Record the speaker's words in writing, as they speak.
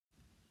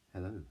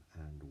Hello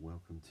and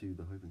welcome to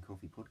the Hope and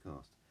Coffee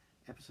podcast,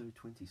 episode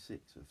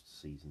 26 of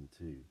season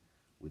 2,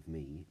 with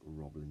me,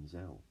 Rob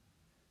Linzell.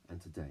 And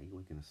today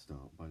we're going to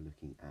start by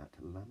looking at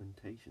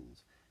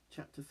Lamentations,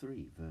 chapter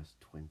 3, verse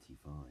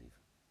 25.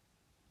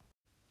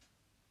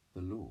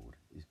 The Lord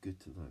is good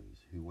to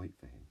those who wait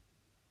for him,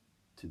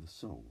 to the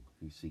soul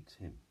who seeks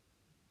him.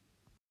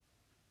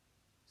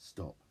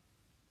 Stop.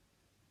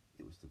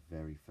 It was the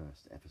very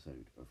first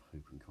episode of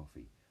Hope and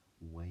Coffee,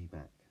 way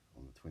back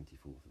on the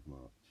 24th of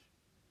March.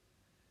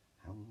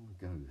 How long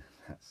ago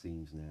that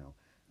seems now,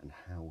 and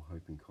how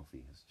Hope and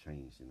Coffee has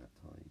changed in that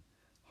time,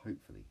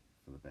 hopefully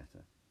for the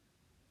better.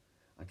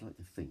 I'd like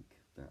to think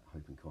that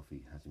Hope and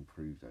Coffee has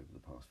improved over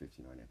the past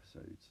 59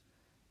 episodes.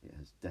 It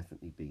has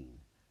definitely been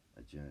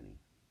a journey.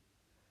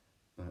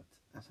 But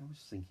as I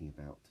was thinking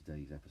about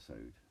today's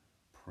episode,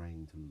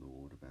 praying to the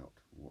Lord about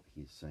what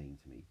he is saying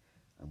to me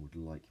and would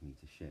like me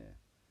to share,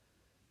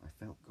 I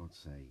felt God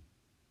say,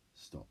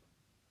 stop.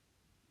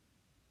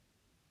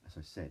 As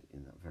I said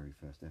in that very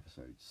first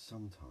episode,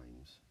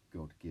 sometimes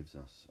God gives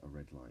us a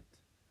red light,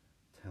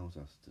 tells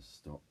us to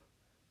stop,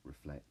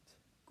 reflect,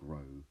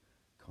 grow,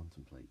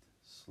 contemplate,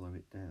 slow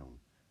it down,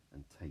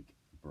 and take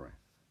a breath.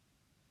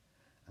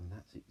 And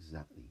that's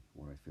exactly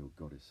what I feel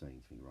God is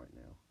saying to me right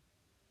now.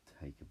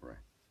 Take a breath.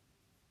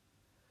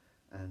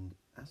 And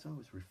as I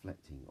was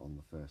reflecting on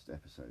the first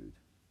episode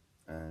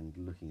and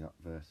looking up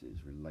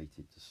verses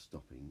related to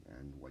stopping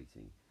and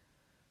waiting,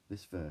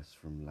 this verse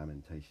from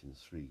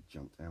Lamentations 3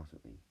 jumped out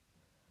at me.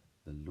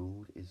 The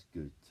Lord is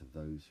good to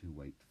those who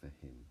wait for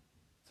him,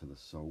 to the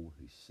soul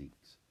who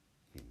seeks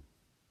him.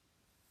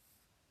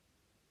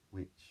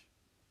 Which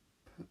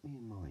put me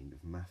in mind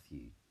of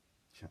Matthew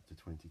chapter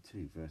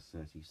 22 verse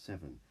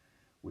 37,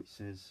 which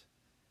says,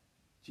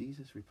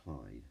 Jesus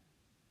replied,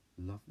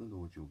 love the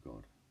Lord your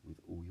God with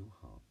all your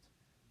heart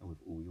and with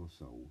all your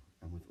soul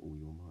and with all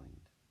your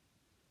mind.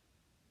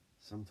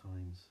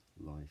 Sometimes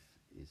life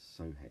is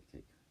so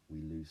hectic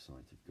we lose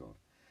sight of God,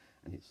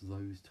 and it's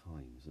those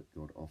times that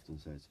God often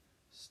says,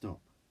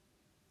 stop,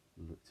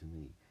 look to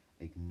me,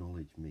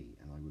 acknowledge me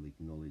and I will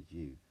acknowledge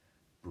you,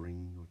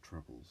 bring your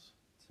troubles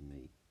to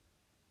me.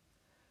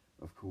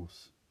 Of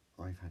course,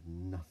 I've had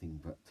nothing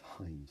but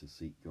time to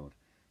seek God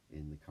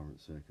in the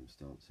current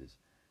circumstances,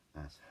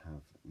 as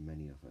have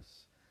many of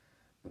us.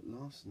 But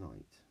last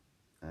night,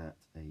 at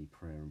a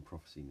prayer and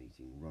prophecy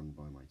meeting run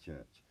by my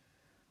church,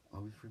 I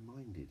was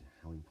reminded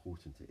how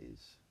important it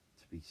is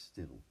to be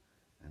still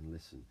and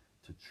listen,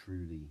 to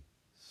truly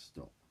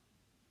stop.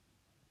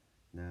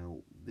 Now,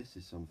 this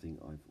is something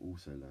I've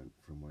also learnt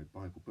from my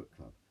Bible book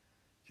club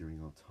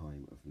during our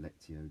time of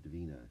Lectio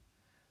Divina,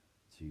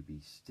 to be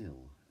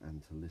still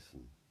and to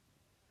listen.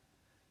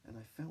 And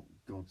I felt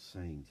God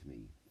saying to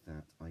me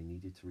that I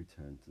needed to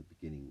return to the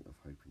beginning of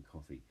Hope and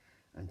Coffee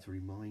and to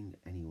remind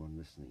anyone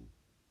listening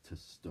to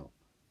stop,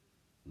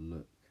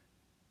 look,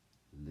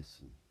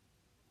 listen.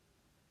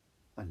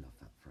 I love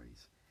that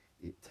phrase.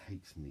 It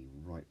takes me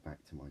right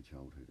back to my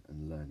childhood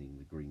and learning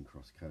the Green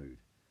Cross Code.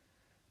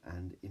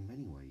 And in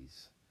many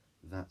ways,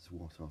 that's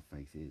what our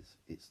faith is.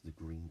 It's the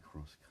Green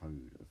Cross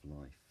Code of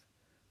life.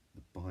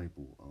 The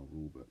Bible, our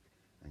rulebook,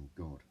 and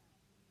God,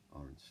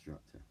 our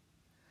instructor.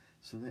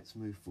 So let's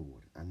move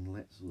forward and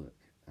let's look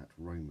at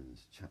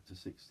Romans chapter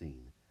 16,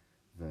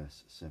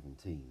 verse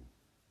 17.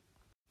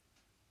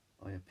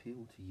 I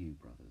appeal to you,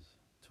 brothers,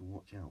 to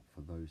watch out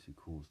for those who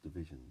cause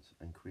divisions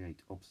and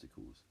create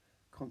obstacles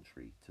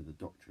contrary to the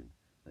doctrine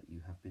that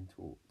you have been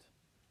taught.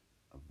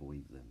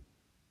 Avoid them.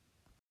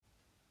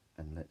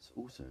 And let's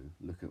also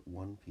look at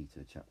 1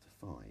 Peter chapter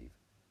 5,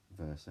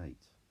 verse 8.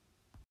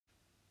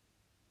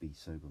 Be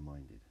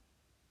sober-minded,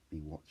 be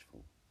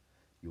watchful.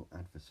 Your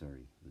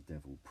adversary, the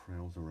devil,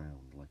 prowls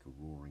around like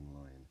a roaring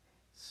lion,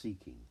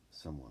 seeking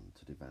someone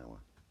to devour.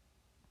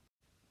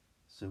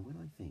 So when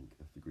I think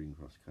of the Green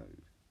Cross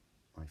Code,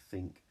 I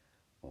think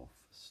of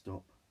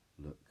stop,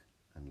 look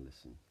and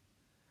listen.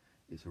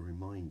 It's a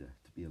reminder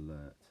to be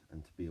alert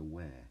and to be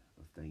aware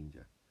of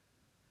danger.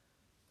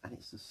 And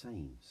it's the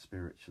same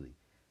spiritually.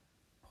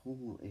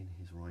 Paul in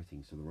his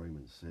writings to the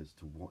Romans says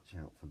to watch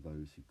out for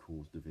those who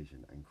cause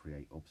division and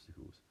create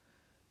obstacles,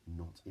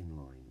 not in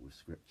line with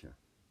Scripture.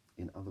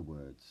 In other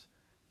words,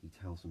 he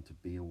tells them to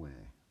be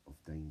aware of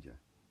danger.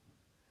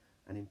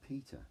 And in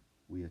Peter,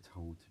 we are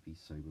told to be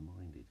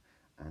sober-minded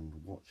and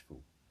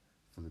watchful,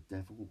 for the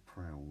devil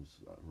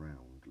prowls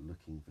around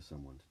looking for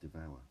someone to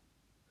devour.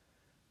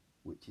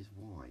 Which is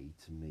why,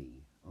 to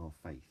me, our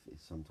faith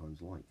is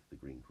sometimes like the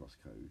Green Cross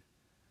Code.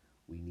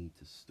 We need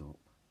to stop,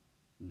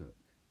 look,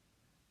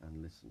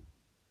 and listen.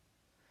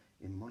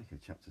 In Micah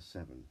chapter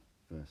 7,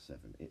 verse 7,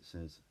 it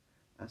says,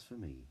 as for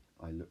me,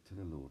 I look to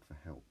the Lord for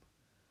help.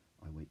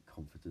 I wait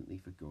confidently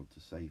for God to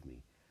save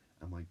me,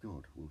 and my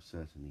God will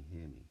certainly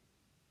hear me.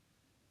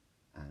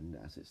 And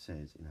as it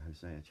says in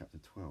Hosea chapter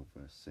 12,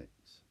 verse 6,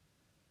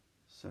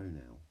 so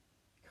now,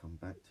 come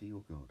back to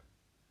your God,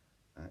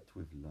 act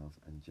with love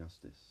and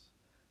justice,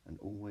 and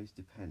always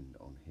depend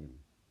on him.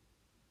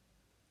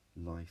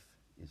 Life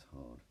is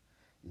hard,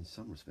 in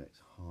some respects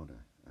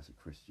harder as a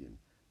Christian,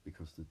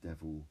 because the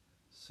devil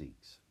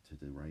seeks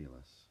to derail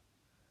us.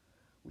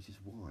 Which is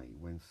why,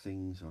 when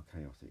things are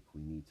chaotic,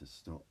 we need to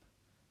stop,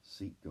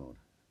 seek God,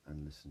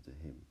 and listen to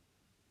Him.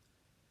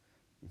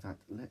 In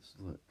fact, let's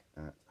look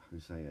at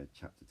Hosea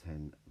chapter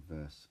 10,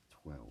 verse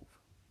 12.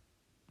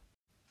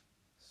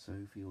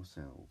 Sow for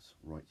yourselves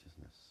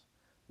righteousness,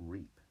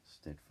 reap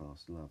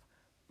steadfast love,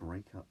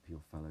 break up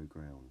your fallow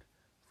ground,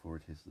 for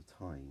it is the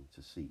time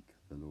to seek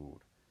the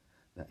Lord,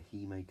 that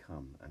He may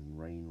come and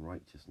rain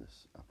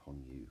righteousness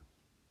upon you.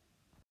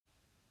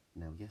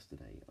 Now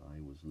yesterday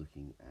I was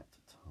looking at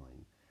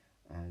time,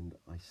 and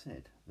I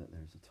said that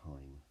there is a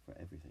time for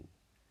everything.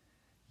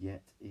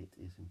 Yet it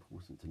is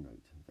important to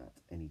note that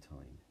any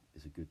time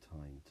is a good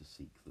time to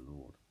seek the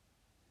Lord.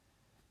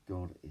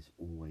 God is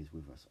always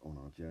with us on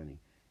our journey.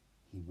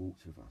 He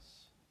walks with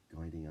us,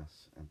 guiding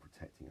us and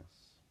protecting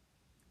us.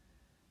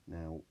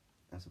 Now,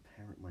 as a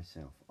parent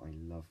myself, I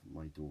love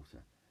my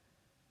daughter,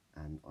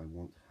 and I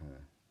want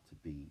her to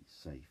be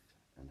safe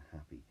and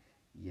happy.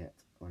 Yet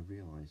I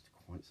realised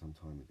quite some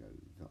time ago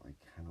that I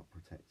cannot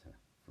protect her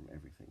from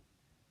everything.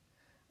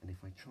 And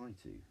if I try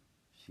to,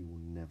 she will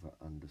never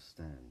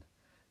understand.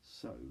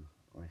 So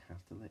I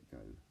have to let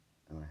go,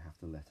 and I have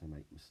to let her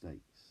make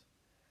mistakes.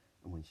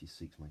 And when she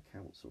seeks my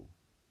counsel,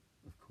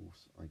 of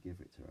course I give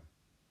it to her.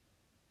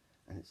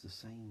 And it's the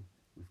same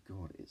with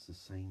God. It's the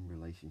same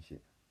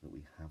relationship that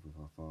we have with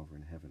our Father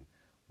in heaven.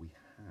 We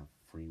have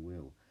free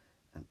will,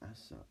 and as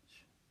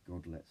such,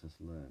 God lets us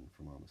learn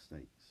from our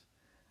mistakes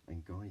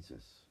and guides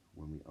us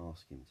when we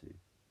ask Him to.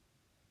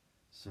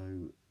 So,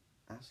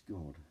 as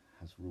God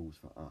has rules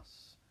for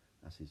us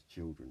as His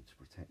children to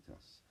protect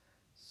us,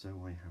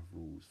 so I have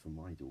rules for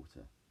my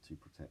daughter to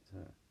protect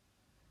her.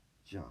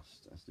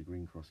 Just as the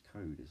Green Cross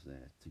Code is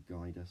there to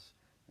guide us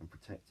and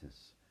protect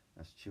us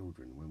as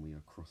children when we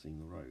are crossing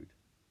the road.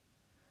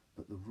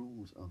 But the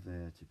rules are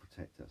there to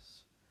protect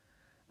us,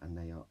 and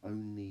they are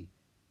only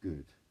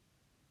good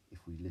if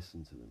we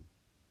listen to them,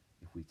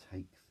 if we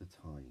take the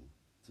time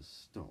to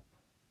stop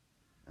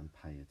and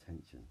pay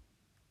attention.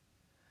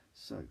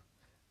 So,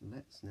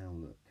 let's now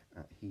look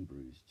at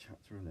Hebrews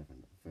chapter 11,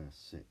 verse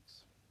 6.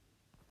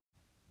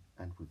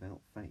 And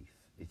without faith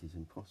it is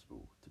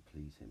impossible to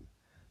please Him,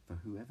 for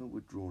whoever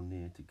would draw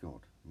near to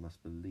God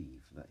must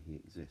believe that He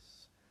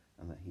exists,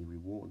 and that He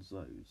rewards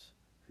those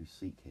who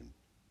seek Him.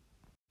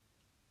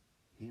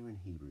 Here in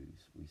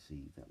Hebrews we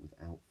see that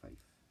without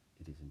faith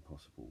it is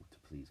impossible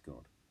to please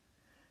God,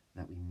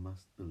 that we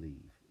must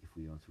believe if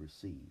we are to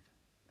receive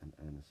and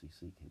earnestly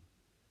seek Him.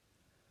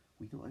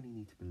 We not only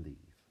need to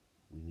believe,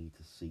 we need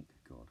to seek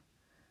God.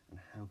 And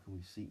how can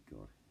we seek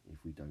God if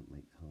we don't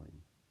make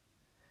time?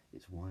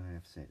 It's why I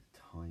have said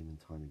time and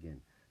time again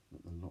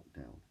that the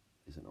lockdown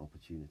is an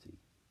opportunity.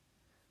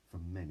 For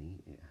many,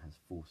 it has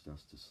forced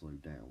us to slow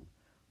down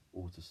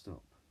or to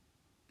stop,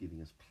 giving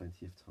us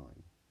plenty of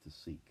time to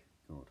seek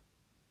God.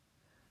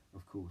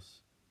 Of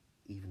course,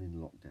 even in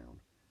lockdown,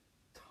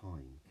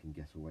 time can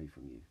get away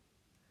from you.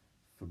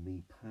 For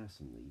me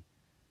personally,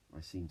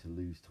 I seem to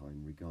lose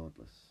time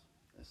regardless,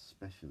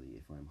 especially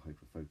if I am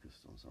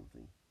hyper-focused on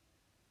something.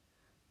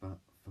 But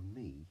for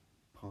me,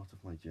 part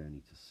of my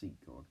journey to seek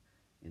God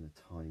in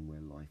a time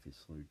where life is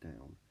slowed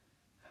down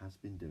has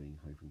been doing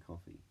Hope and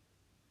Coffee,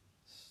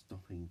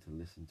 stopping to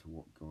listen to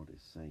what God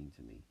is saying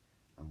to me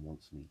and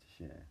wants me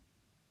to share.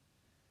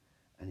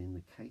 And in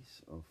the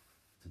case of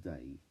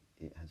today,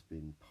 it has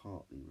been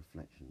partly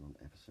reflection on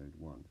episode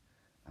 1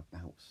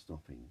 about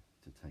stopping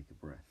to take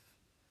a breath.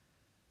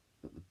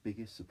 But the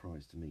biggest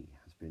surprise to me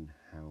has been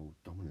how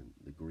dominant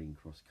the Green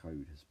Cross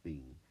Code has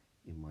been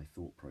in my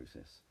thought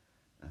process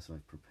as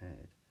I've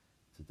prepared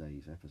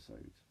today's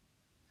episode.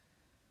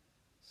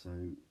 So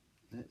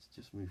let's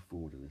just move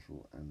forward a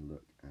little and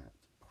look at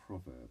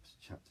Proverbs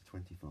chapter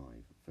 25,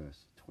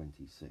 verse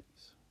 26.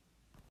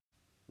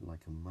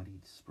 Like a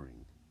muddied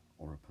spring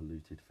or a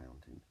polluted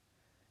fountain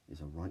is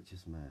a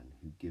righteous man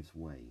who gives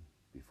way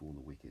before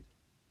the wicked.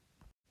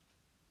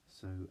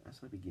 So as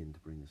I begin to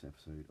bring this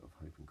episode of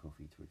Hope and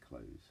Coffee to a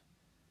close,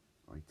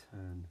 I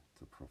turn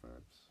to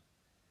Proverbs.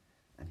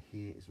 And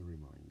here is a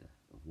reminder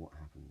of what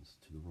happens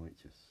to the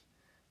righteous,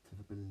 to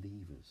the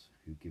believers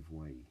who give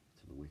way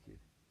to the wicked.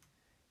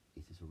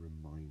 It is a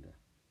reminder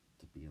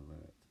to be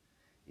alert.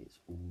 It's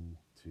all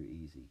too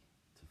easy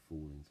to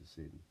fall into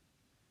sin.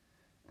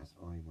 As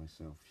I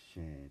myself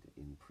shared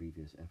in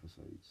previous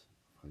episodes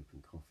of Hope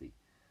and Coffee,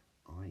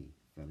 I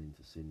fell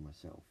into sin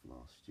myself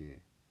last year.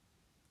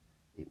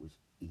 It was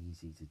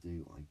easy to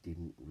do. I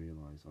didn't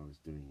realise I was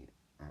doing it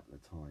at the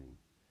time.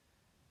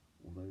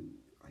 Although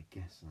I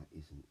guess that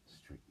isn't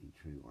strictly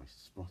true. I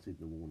spotted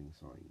the warning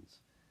signs,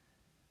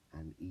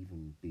 and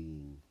even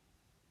being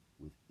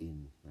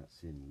within that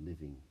sin,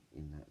 living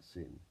in that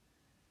sin,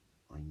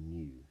 I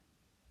knew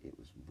it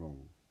was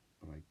wrong,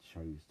 but I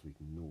chose to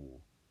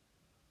ignore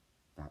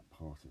that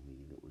part of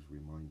me that was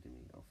reminding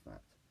me of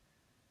that.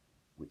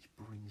 Which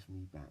brings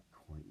me back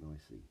quite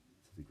nicely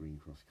to the Green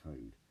Cross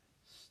Code.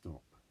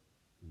 Stop,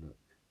 look,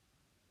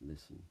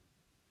 listen.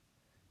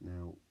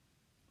 Now,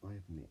 I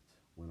admit,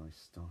 when I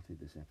started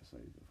this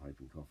episode of Hope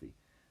and Coffee,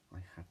 I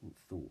hadn't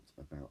thought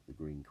about the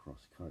Green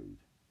Cross Code.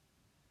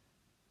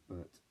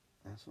 But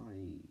as I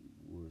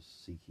was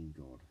seeking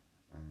God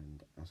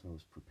and as I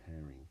was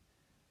preparing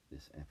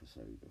this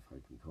episode of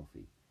Hope and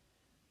Coffee,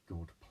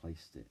 God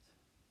placed it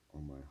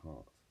on my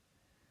heart.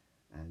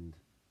 And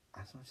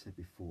as I've said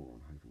before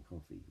on Hope and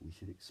Coffee, we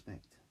should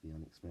expect the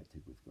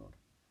unexpected with God.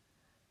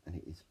 And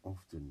it is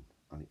often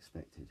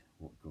unexpected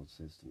what God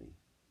says to me.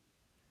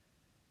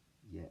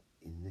 Yet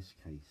in this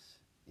case,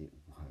 it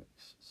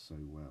works so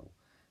well.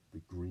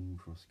 The Green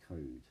Cross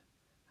Code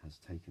has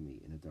taken me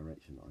in a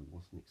direction I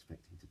wasn't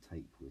expecting to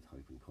take with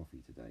Hope and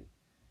Coffee today.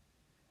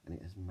 And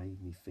it has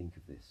made me think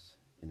of this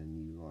in a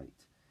new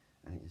light.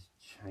 And it has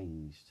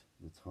changed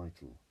the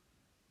title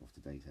of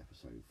today's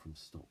episode from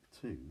Stop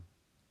 2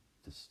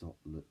 to Stop,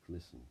 Look,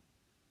 Listen.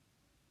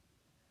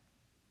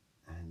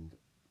 And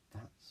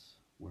that's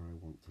where I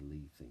want to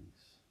leave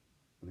things.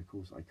 But of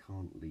course I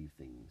can't leave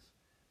things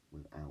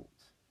without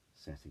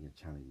setting a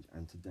challenge.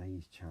 And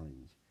today's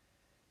challenge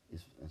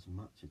is as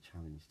much a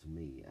challenge to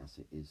me as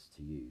it is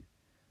to you,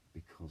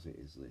 because it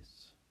is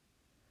this: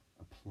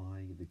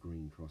 apply the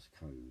Green Cross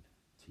Code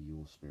to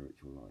your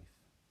spiritual life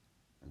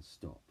and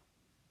stop,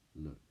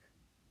 look,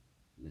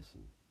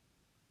 listen.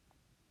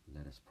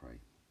 Let us pray.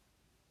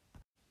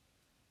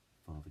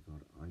 Father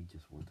God, I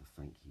just want to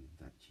thank you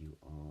that you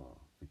are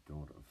the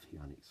God of the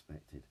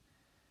unexpected.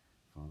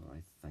 Father,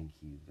 I thank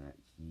you that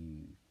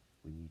you,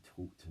 when you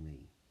talk to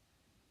me,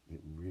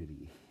 it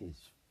really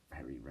is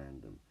very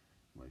random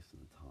most of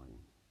the time,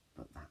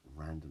 but that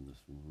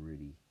randomness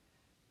really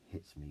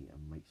hits me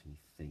and makes me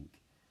think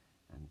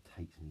and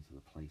takes me to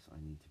the place I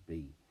need to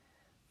be.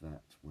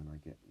 That when I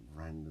get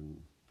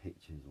random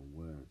pictures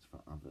or words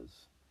for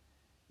others,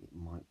 it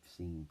might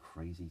seem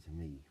crazy to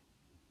me,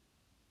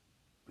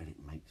 but it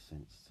makes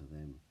sense to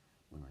them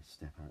when I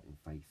step out in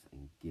faith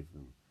and give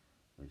them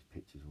those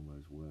pictures or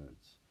those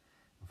words.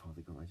 And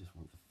Father God, I just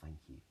want to thank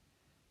you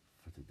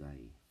for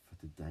today,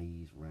 for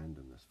today's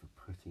randomness, for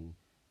putting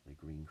the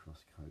Green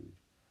Cross Code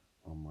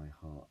on my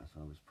heart as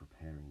I was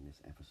preparing this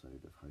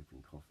episode of Hope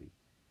and Coffee.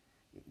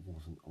 It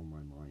wasn't on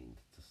my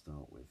mind to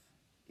start with.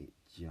 It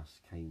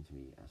just came to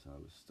me as I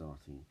was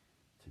starting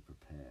to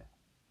prepare.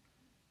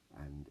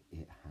 And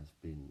it has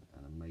been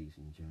an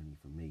amazing journey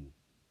for me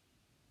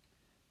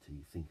to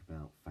think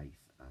about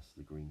faith as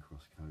the Green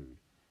Cross Code,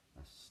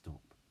 as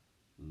stop,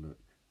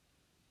 look,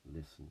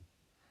 listen.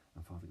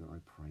 And Father God,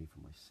 I pray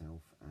for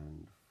myself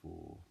and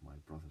for my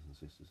brothers and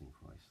sisters in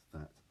Christ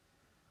that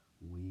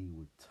we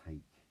would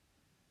take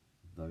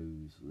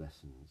those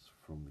lessons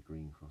from the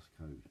Green Cross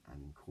Code and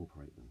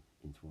incorporate them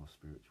into our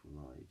spiritual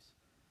lives.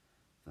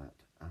 That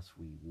as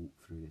we walk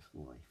through this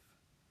life,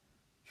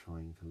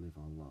 trying to live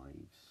our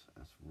lives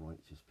as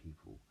righteous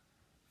people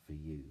for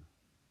you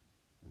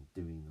and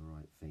doing the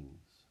right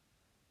things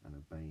and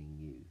obeying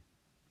you,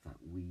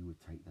 that we would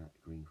take that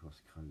Green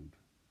Cross Code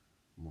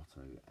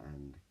motto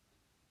and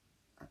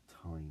at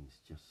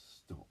times just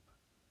stop,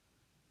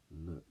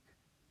 look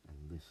and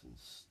listen.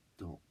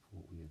 Stop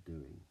what we are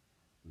doing,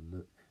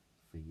 look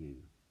for you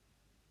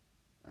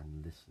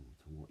and listen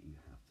to what you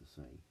have to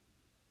say.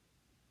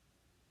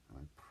 And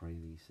I pray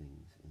these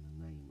things in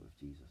the name of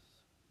Jesus.